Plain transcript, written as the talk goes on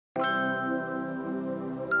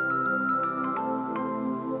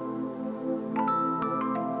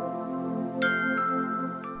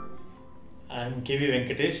I'm KV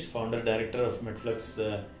Venkatesh, Founder Director of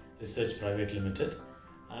MetFlux Research Private Limited.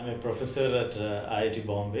 I'm a professor at IIT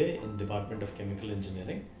Bombay in Department of Chemical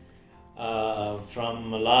Engineering.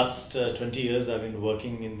 From last 20 years, I've been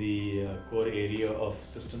working in the core area of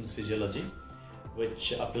systems physiology,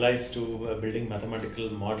 which applies to building mathematical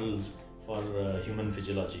models for human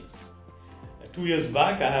physiology. 2 years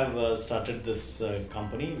back, I have started this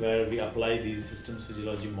company where we apply these systems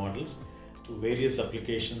physiology models to various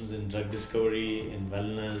applications in drug discovery, in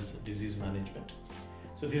wellness, disease management.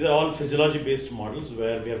 So these are all physiology-based models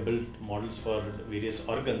where we have built models for various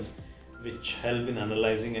organs which help in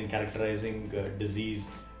analyzing and characterizing disease,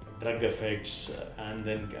 drug effects, and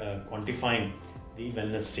then quantifying the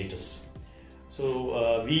wellness status. So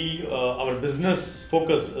our business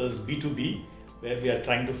focus is B2B, where we are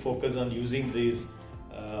trying to focus on using these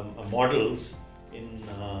models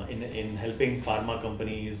in helping pharma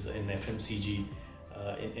companies, in FMCG,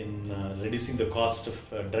 in reducing the cost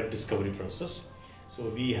of drug discovery process. So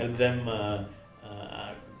we help them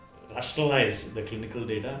rationalize the clinical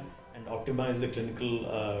data and optimize the clinical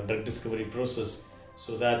drug discovery process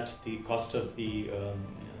so that the cost of the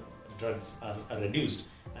drugs are reduced,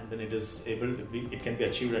 and then it can be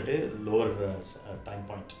achieved at a lower time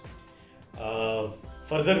point.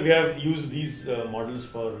 Further, we have used these models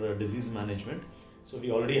for disease management. So we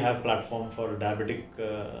already have platform for diabetic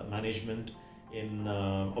management, in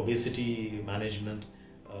obesity management,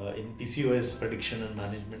 in PCOS prediction and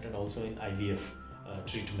management, and also in IVF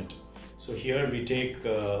treatment. So here we take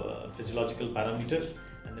physiological parameters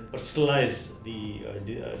and then personalize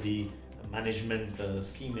the management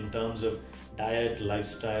scheme in terms of diet,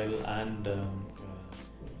 lifestyle, and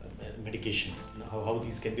medication. How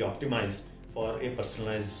these can be optimized for a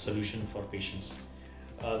personalized solution for patients.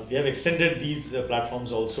 We have extended these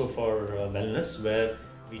platforms also for wellness, where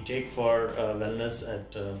we take for wellness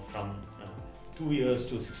at from 2 years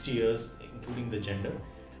to 60 years, including the gender.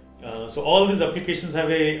 So all these applications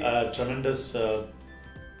have a tremendous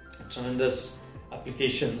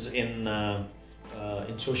applications in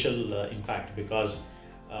social impact, because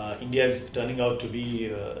India is turning out to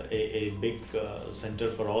be a big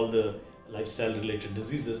center for all the lifestyle related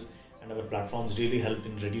diseases, and our platforms really help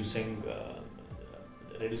in reducing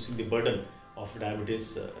the burden of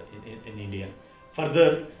diabetes in India.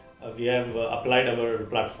 Further, we have applied our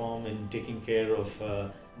platform in taking care of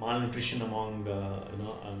malnutrition among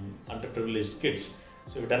underprivileged kids.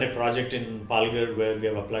 So we've done a project in Palghar where we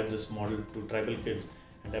have applied this model to tribal kids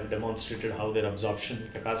and have demonstrated how their absorption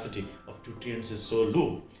capacity of nutrients is so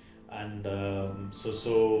low, and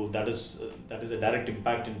so that is a direct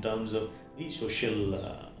impact in terms of the social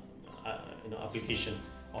application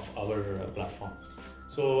of our platform.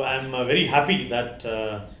 So I'm very happy that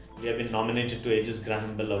we have been nominated to Aegis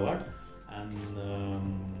Graham Bell Award, and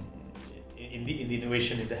in the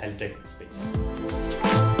innovation in the health tech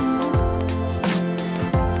space.